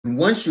And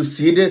once you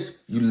see this,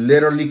 you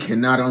literally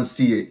cannot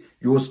unsee it.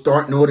 You will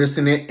start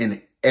noticing it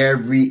in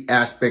every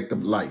aspect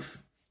of life.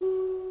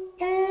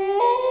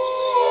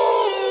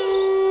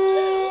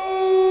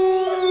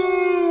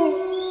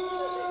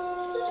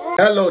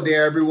 Hello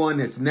there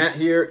everyone, it's Nat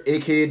here,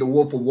 aka the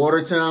Wolf of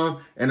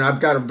Watertown, and I've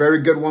got a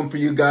very good one for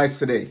you guys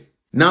today.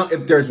 Now,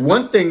 if there's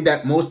one thing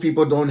that most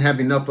people don't have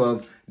enough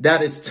of,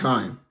 that is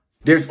time.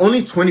 There's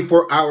only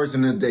 24 hours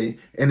in a day,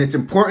 and it's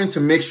important to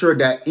make sure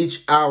that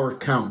each hour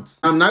counts.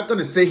 I'm not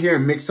going to sit here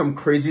and make some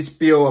crazy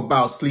spiel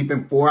about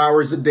sleeping 4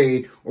 hours a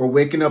day or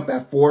waking up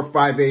at 4 or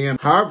 5 a.m.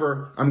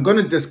 However, I'm going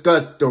to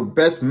discuss the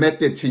best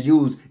method to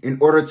use in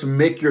order to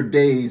make your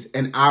days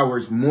and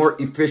hours more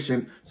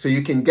efficient so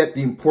you can get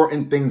the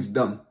important things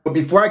done. But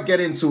before I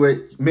get into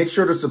it, make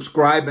sure to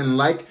subscribe and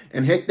like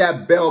and hit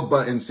that bell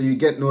button so you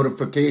get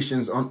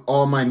notifications on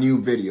all my new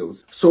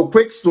videos. So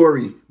quick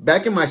story,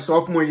 back in my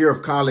sophomore year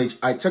of college,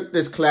 I took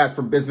this class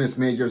for business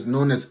majors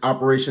known as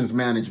operations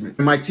management.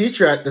 And my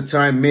teacher at the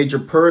time, Major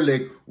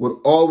Perlick, would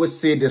always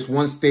say this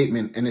one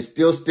statement, and it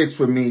still sticks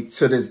with me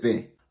to this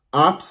day.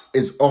 Ops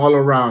is all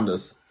around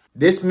us.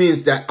 This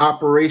means that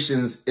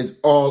operations is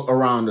all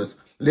around us.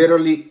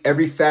 Literally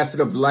every facet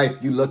of life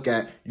you look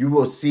at, you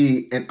will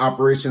see an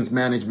operations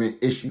management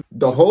issue.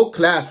 The whole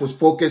class was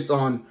focused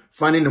on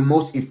finding the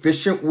most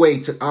efficient way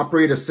to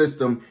operate a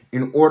system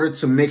in order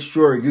to make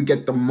sure you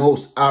get the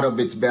most out of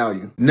its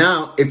value.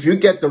 Now, if you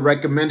get the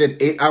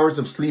recommended 8 hours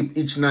of sleep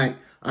each night,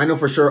 I know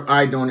for sure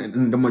I don't,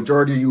 and the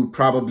majority of you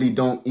probably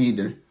don't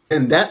either.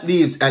 And that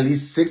leaves at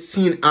least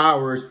 16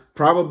 hours,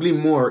 probably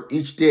more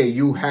each day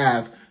you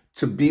have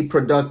to be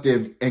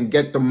productive and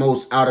get the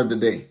most out of the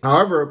day.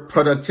 However,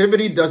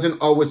 productivity doesn't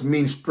always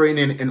mean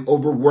straining and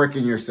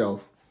overworking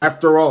yourself.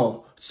 After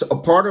all, so a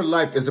part of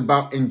life is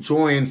about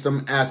enjoying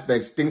some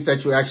aspects, things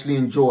that you actually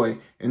enjoy,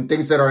 and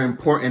things that are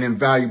important and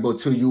valuable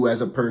to you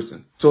as a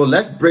person. So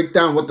let's break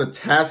down what the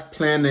task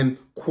planning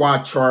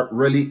quad chart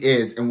really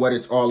is and what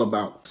it's all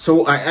about.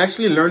 So I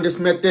actually learned this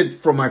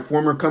method from my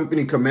former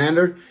company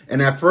commander,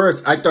 and at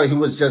first I thought he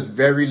was just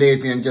very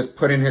lazy and just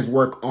putting his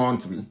work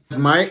onto me. As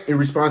my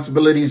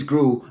responsibilities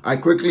grew, I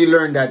quickly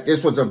learned that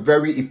this was a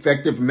very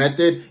effective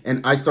method,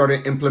 and I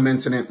started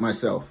implementing it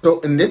myself. So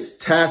in this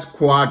task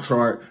quad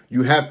chart,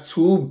 you have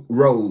two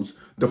rows.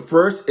 The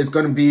first is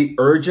going to be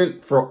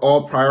urgent for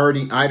all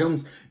priority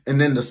items, and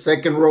then the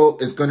second row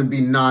is going to be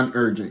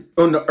non-urgent.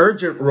 On the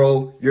urgent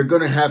row, you're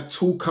going to have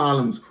two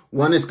columns.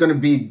 One is going to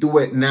be do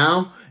it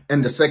now,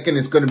 and the second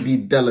is going to be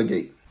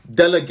delegate.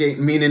 Delegate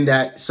meaning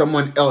that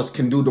someone else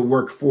can do the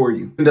work for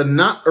you. In the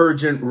not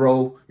urgent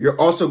row, you're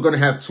also going to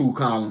have two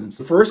columns.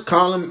 The first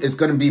column is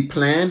going to be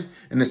plan,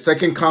 and the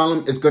second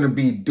column is going to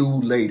be do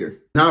later.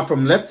 Now,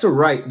 from left to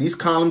right, these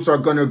columns are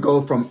going to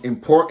go from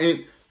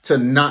important to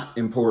not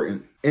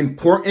important.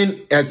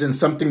 Important as in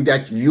something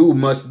that you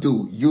must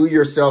do, you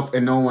yourself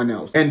and no one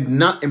else. And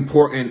not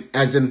important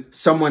as in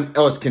someone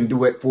else can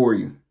do it for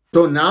you.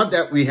 So now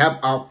that we have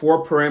our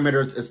 4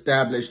 parameters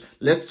established,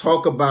 let's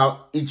talk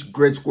about each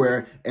grid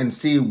square and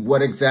see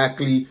what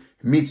exactly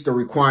meets the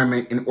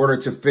requirement in order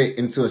to fit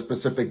into a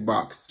specific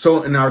box.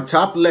 So in our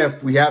top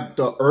left, we have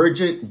the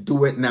urgent,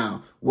 do it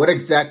now. What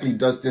exactly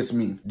does this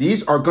mean?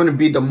 These are going to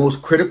be the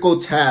most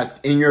critical tasks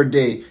in your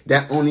day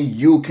that only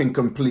you can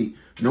complete.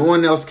 No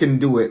one else can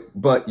do it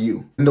but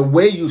you. And the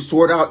way you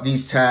sort out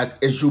these tasks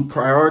is you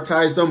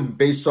prioritize them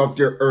based off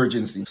their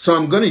urgency. So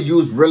I'm going to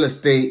use real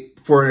estate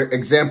for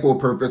example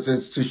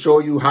purposes to show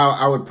you how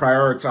I would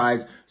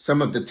prioritize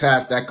some of the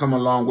tasks that come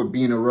along with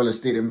being a real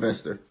estate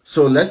investor.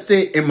 So let's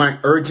say in my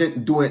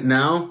urgent do it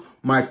now,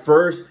 my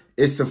first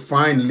is to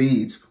find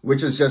leads,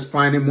 which is just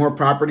finding more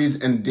properties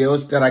and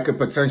deals that I could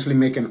potentially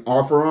make an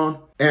offer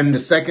on. And the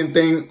second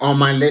thing on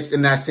my list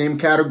in that same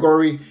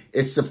category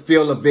is to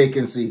fill a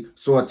vacancy.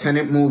 So a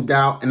tenant moved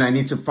out and I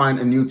need to find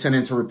a new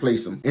tenant to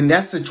replace them. In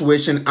that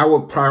situation, I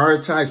will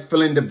prioritize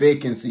filling the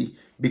vacancy,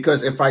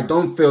 because if I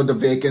don't fill the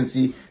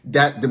vacancy,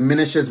 that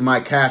diminishes my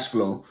cash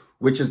flow,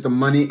 which is the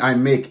money I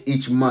make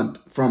each month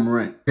from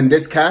rent. And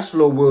this cash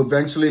flow will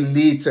eventually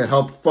lead to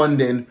help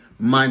funding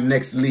my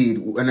next lead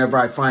whenever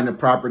I find a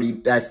property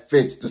that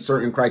fits the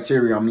certain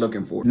criteria I'm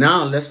looking for.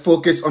 Now let's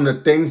focus on the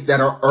things that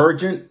are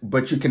urgent,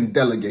 but you can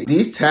delegate.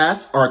 These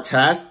tasks are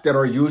tasks that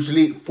are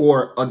usually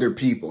for other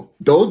people.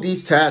 Though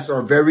these tasks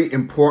are very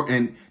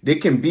important, they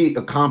can be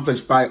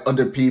accomplished by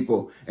other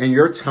people, and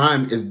your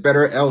time is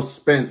better else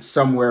spent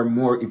somewhere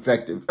more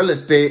effective. Real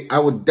estate, I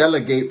would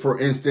delegate, for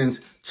instance,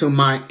 to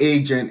my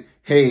agent,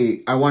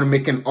 hey, I want to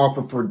make an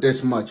offer for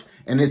this much.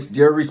 And it's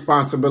their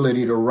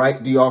responsibility to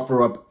write the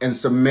offer up and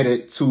submit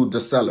it to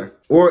the seller.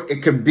 Or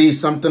it could be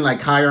something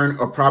like hiring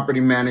a property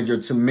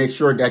manager to make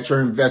sure that your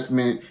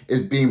investment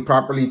is being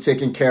properly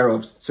taken care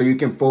of so you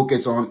can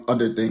focus on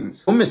other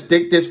things. Don't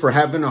mistake this for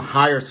having to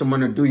hire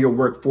someone to do your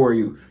work for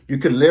you. You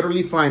can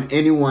literally find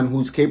anyone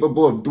who's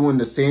capable of doing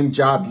the same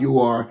job you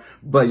are,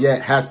 but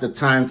yet has the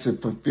time to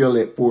fulfill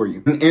it for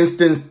you. For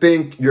instance,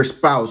 think your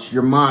spouse,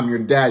 your mom, your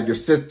dad, your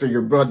sister,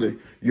 your brother,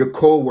 your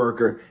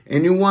co-worker,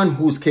 anyone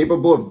who's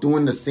capable of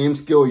doing the same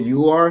skill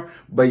you are,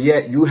 but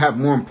yet you have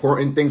more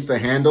important things to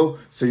handle,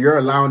 so you're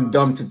allowing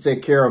them to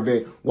take care of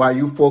it while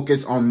you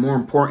focus on more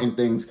important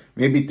things,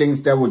 maybe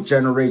things that will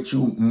generate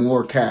you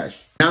more cash.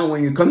 Now,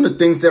 when you come to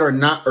things that are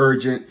not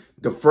urgent,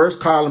 the first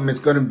column is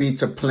going to be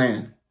to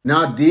plan.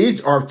 Now,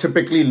 these are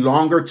typically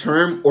longer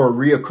term or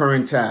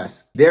reoccurring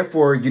tasks.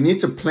 Therefore, you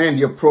need to plan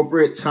the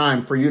appropriate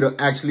time for you to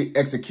actually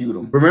execute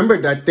them. Remember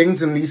that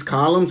things in these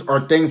columns are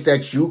things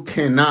that you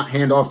cannot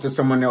hand off to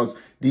someone else.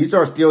 These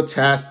are still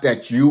tasks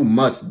that you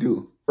must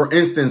do. For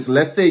instance,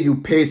 let's say you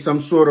pay some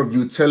sort of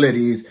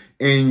utilities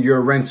in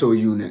your rental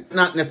unit.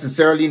 Not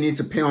necessarily need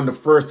to pay on the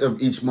 1st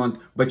of each month,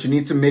 but you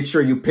need to make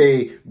sure you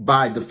pay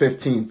by the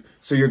 15th.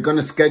 So you're going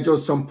to schedule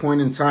some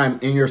point in time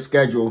in your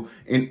schedule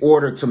in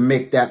order to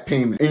make that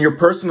payment. In your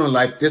personal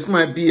life, this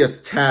might be a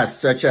task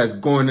such as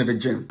going to the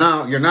gym.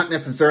 Now, you're not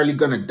necessarily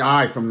going to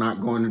die from not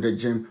going to the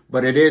gym,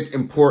 but it is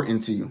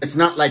important to you. It's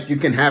not like you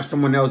can have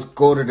someone else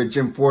go to the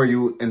gym for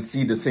you and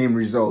see the same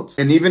results.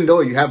 And even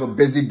though you have a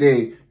busy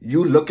day,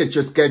 you look at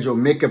your schedule,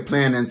 make a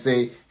plan and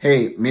say,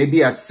 hey,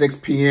 maybe at 6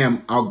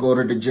 p.m. I'll go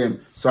to the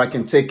gym so I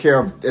can take care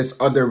of this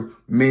other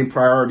main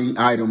priority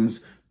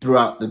items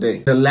throughout the day.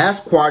 The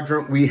last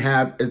quadrant we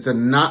have is a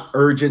not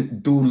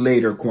urgent, do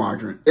later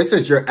quadrant. This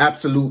is your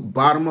absolute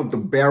bottom of the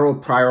barrel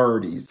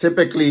priorities.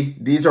 Typically,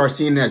 these are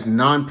seen as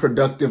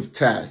non-productive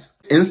tasks.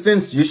 For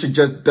instance, you should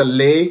just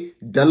delay,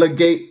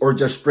 delegate, or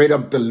just straight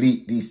up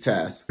delete these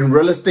tasks. In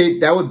real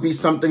estate, that would be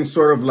something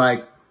sort of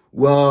like,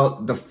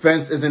 well, the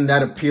fence isn't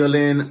that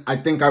appealing. I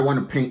think I want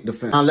to paint the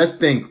fence. Now let's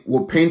think,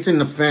 will painting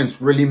the fence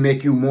really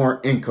make you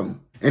more income?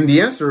 And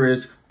the answer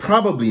is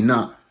probably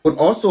not. It would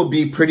also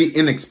be pretty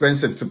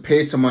inexpensive to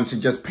pay someone to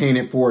just paint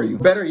it for you.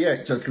 Better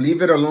yet, just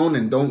leave it alone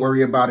and don't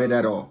worry about it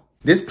at all.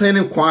 This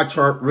planning quad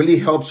chart really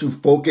helps you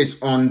focus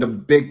on the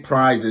big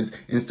prizes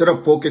instead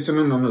of focusing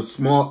on the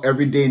small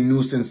everyday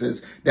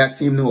nuisances that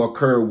seem to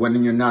occur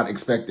when you're not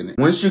expecting it.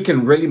 Once you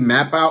can really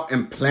map out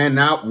and plan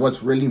out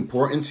what's really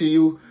important to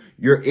you,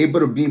 you're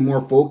able to be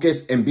more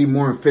focused and be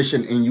more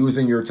efficient in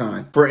using your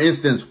time. For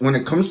instance, when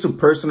it comes to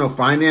personal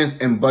finance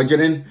and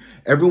budgeting,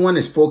 everyone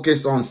is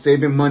focused on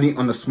saving money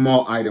on the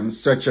small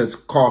items such as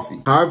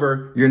coffee.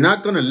 However, you're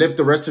not going to live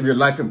the rest of your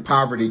life in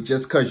poverty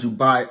just because you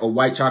buy a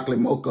white chocolate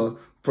mocha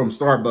from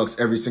Starbucks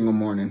every single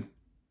morning.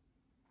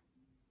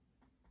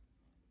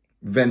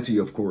 Venti,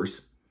 of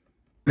course.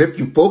 But if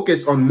you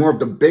focus on more of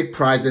the big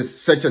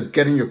prizes, such as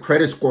getting your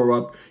credit score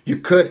up, you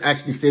could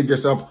actually save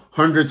yourself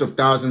hundreds of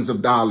thousands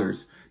of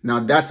dollars. Now,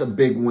 that's a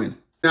big win.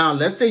 Now,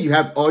 let's say you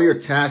have all your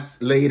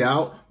tasks laid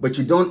out, but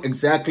you don't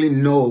exactly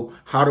know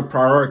how to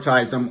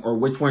prioritize them or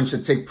which one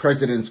should take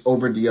precedence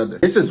over the other.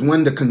 This is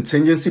when the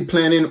contingency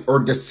planning or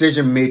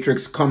decision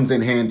matrix comes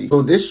in handy.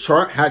 So this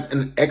chart has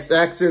an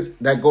x-axis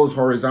that goes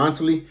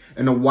horizontally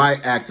and a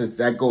y-axis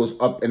that goes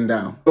up and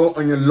down. So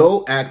on your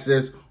low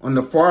axis, on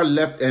the far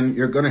left end,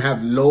 you're going to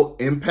have low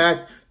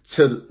impact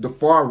to the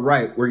far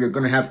right where you're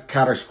going to have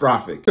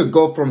catastrophic. To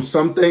go from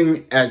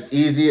something as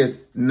easy as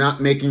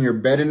not making your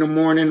bed in the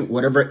morning,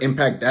 whatever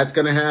impact that's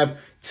going to have,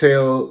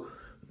 till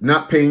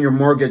not paying your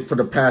mortgage for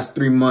the past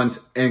 3 months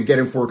and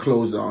getting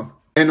foreclosed on.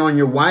 And on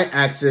your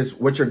y-axis,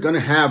 what you're going to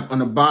have on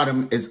the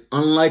bottom is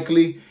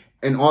unlikely,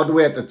 and all the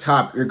way at the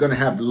top, you're going to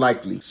have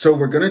likely. So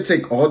we're going to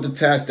take all the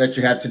tasks that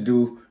you have to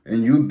do,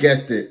 and you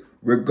guessed it,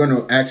 we're going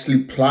to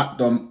actually plot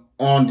them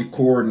on the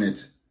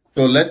coordinates.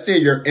 So let's say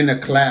you're in a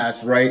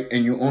class, right?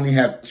 And you only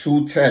have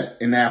 2 tests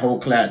in that whole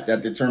class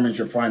that determines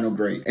your final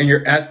grade. And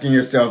you're asking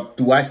yourself,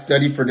 do I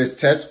study for this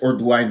test or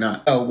do I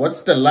not?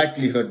 What's the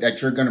likelihood that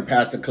you're going to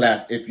pass the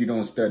class if you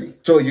don't study?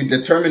 So you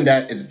determine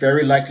that it's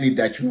very likely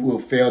that you will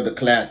fail the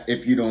class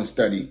if you don't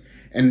study.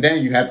 And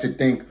then you have to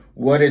think,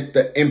 what is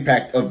the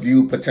impact of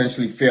you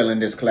potentially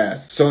failing this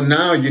class? So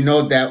now you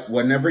know that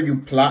whenever you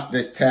plot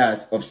this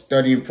task of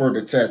studying for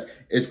the test,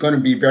 it's going to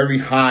be very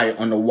high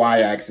on the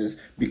y-axis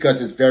because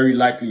it's very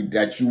likely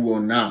that you will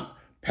not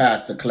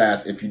pass the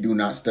class if you do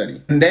not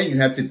study. And then you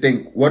have to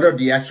think, what are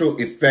the actual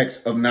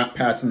effects of not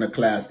passing the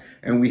class?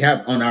 And we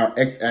have on our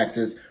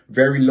x-axis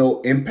very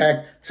low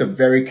impact to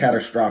very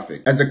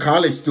catastrophic. As a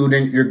college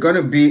student, you're going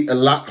to be a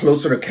lot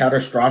closer to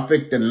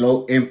catastrophic than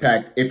low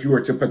impact if you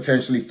were to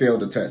potentially fail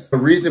the test. The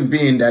reason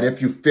being that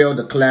if you fail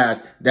the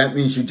class, that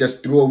means you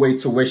just threw away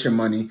tuition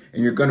money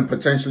and you're going to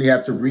potentially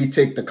have to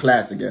retake the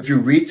class again. If you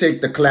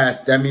retake the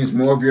class, that means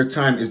more of your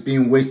time is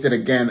being wasted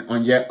again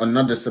on yet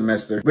another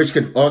semester, which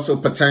could also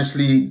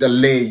potentially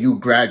delay you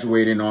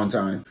graduating on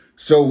time.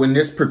 So in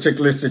this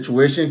particular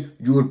situation,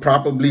 you would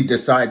probably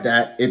decide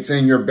that it's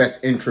in your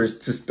best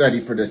interest to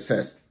study for this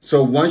test.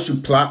 So once you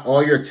plot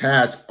all your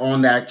tasks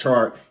on that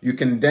chart, you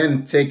can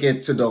then take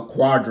it to the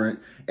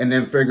quadrant and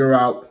then figure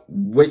out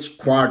which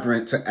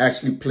quadrant to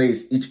actually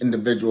place each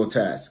individual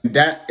task.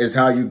 That is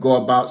how you go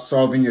about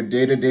solving your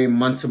day-to-day,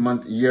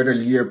 month-to-month,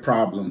 year-to-year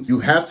problems.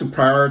 You have to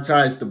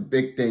prioritize the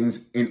big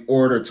things in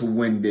order to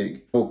win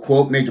big. So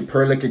quote Major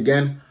Perlick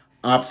again,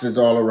 Opposites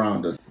all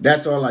around us.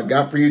 That's all I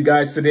got for you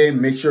guys today.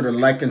 Make sure to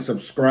like and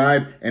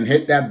subscribe and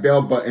hit that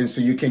bell button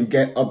so you can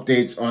get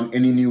updates on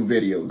any new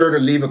videos. Be sure to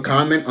leave a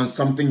comment on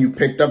something you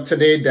picked up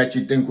today that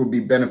you think would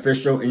be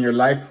beneficial in your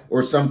life,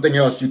 or something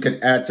else you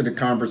can add to the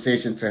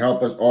conversation to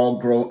help us all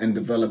grow and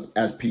develop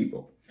as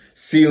people.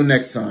 See you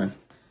next time.